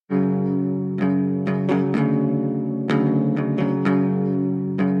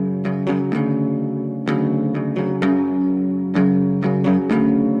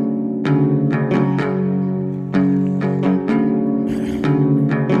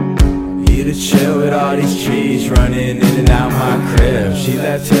to chill with all these trees running in and out my crib. She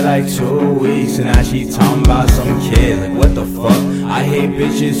left here like 2 weeks and now she talking about some kid. Like what the fuck? I hate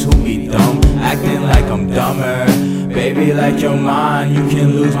bitches who be dumb, acting like I'm dumber. Baby, like you're mine, you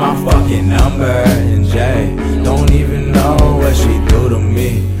can lose my fucking number. And Jay, don't even know what she do to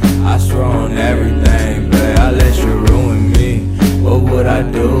me. I swear on everything, babe, I let you ruin me. What would I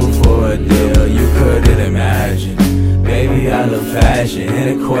do for a deal? You couldn't imagine. Baby, I love fashion, and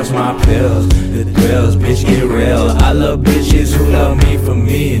of course my pills, the thrills, bitch get real. I love bitches who love me for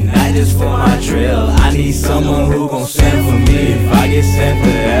me, and not just for my drill. I need someone who gon' send for me if I get sent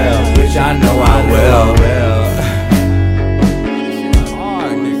to hell, which I know I will.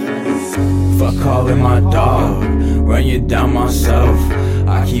 Fuck calling my dog, run you down myself.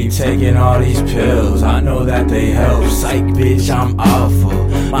 I keep taking all these pills, I know that they help. Psych bitch, I'm awful.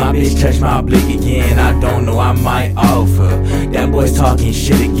 My bitch touched my blick again, I don't know, I might offer. That boy's talking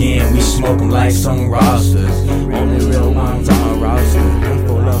shit again, we smoke 'em like some rosters. Only real ones on a roster, they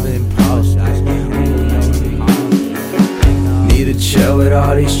full of imposters. Need to chill with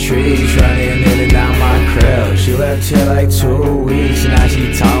all these trees running in and out my crib. She left here like 2 weeks and now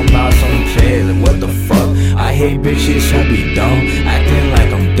she talking about some kid. Like what the fuck? I hate bitches who be dumb, acting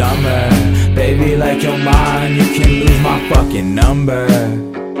like I'm dumber. Baby, like you're mine, you can lose my fucking number.